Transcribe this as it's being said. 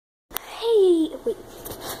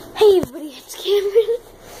it's Cameron,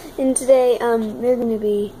 and today we're going to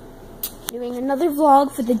be doing another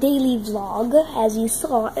vlog for the daily vlog, as you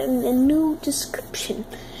saw in the new description,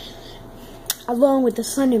 along with the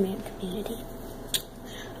Slenderman community.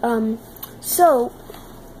 So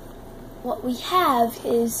what we have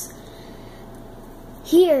is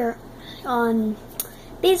here on,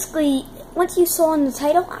 basically, once you saw in the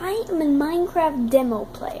title, I am a Minecraft demo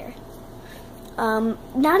player.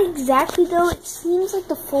 Not exactly though, it seems like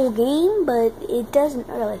the full game, but it doesn't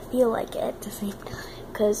really feel like it at the same time,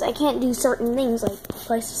 because I can't do certain things like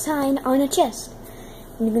place a sign on a chest.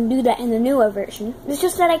 You can do that in the newer version. It's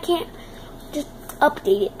just that I can't just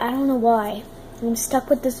update it. I don't know why. I'm stuck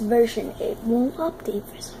with this version. It won't update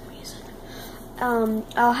for some reason.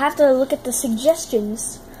 I'll have to look at the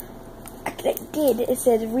suggestions. I did. It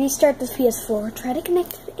says restart the PS4, try to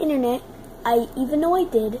connect to the internet. Even though I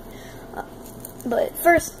did. But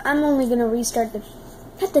first, I'm only going to restart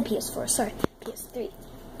not the PS4, sorry, PS3.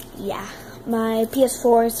 Yeah, my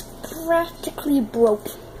PS4 is practically broke.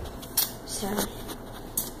 So,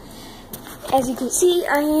 as you can see,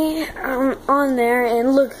 I am on there,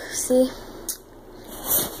 and look, see?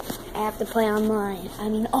 I have to play online,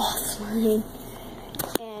 offline.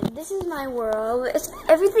 And this is my world.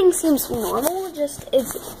 Everything seems normal,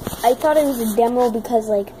 I thought it was a demo because,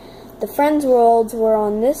 like, the friends' worlds were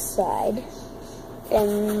on this side.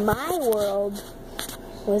 And my world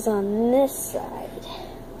was on this side.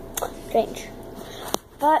 Strange.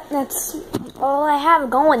 But that's all I have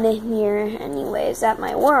going in here anyways at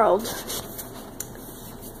my world.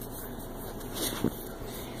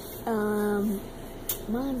 Come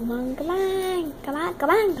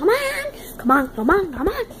on.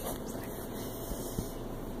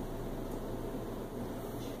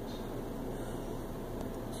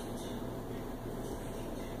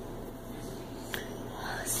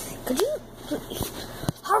 Could you please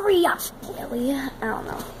hurry up, Willie? I don't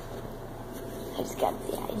know. I just got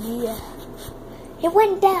the idea. It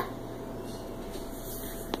went down.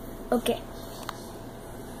 Okay.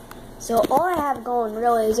 So all I have going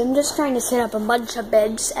really is I'm just trying to set up a bunch of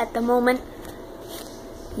beds at the moment.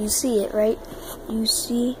 You see it, right? You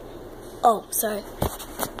see? Oh, sorry.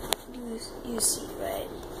 You see, right?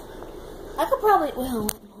 I could probably, well,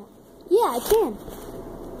 yeah, I can.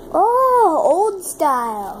 Oh, old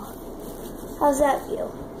style. How's that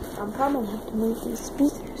feel? I'm probably gonna have to move these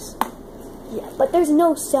speakers. Yeah, but there's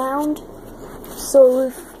no sound. So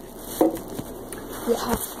if,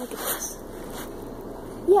 yeah, look at this.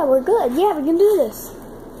 Yeah, we're good. Yeah, we can do this.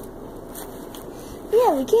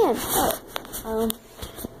 Yeah, we can. Oh,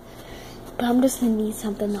 but I'm just gonna need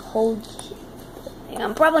something to hold.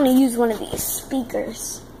 I'm probably gonna use one of these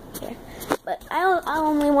speakers here. But I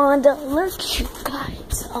only wanted to alert you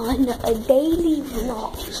guys on a daily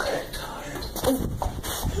vlog. I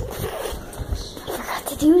forgot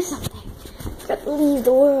to do something. I forgot to leave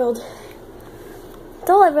the world.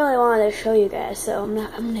 That's all I really wanted to show you guys, so I'm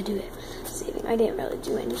gonna do it. See, I didn't really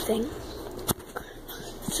do anything.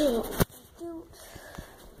 So,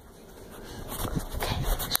 okay.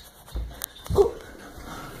 Oh.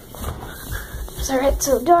 It's alright,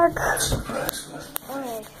 so dark.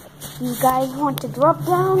 Alright. You guys want to drop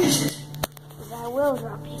down? Because I will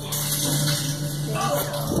drop you down.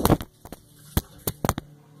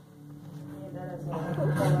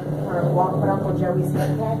 Walk with Uncle Joey's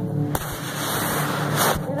head.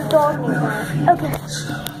 There's a dog in there. Okay.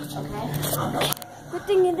 Okay. Good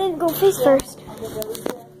thing you didn't go face first.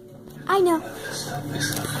 I know.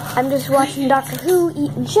 I'm just watching Doctor Who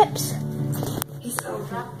eating chips.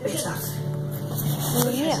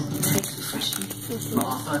 Yeah.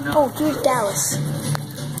 Oh, here's Dallas.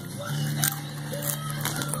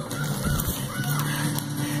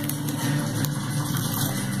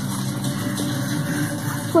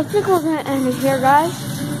 So I think we're going to end it here, guys.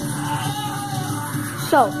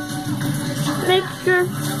 So, make sure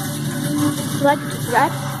to like,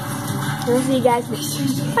 subscribe. We'll see you guys next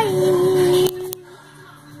time. Bye!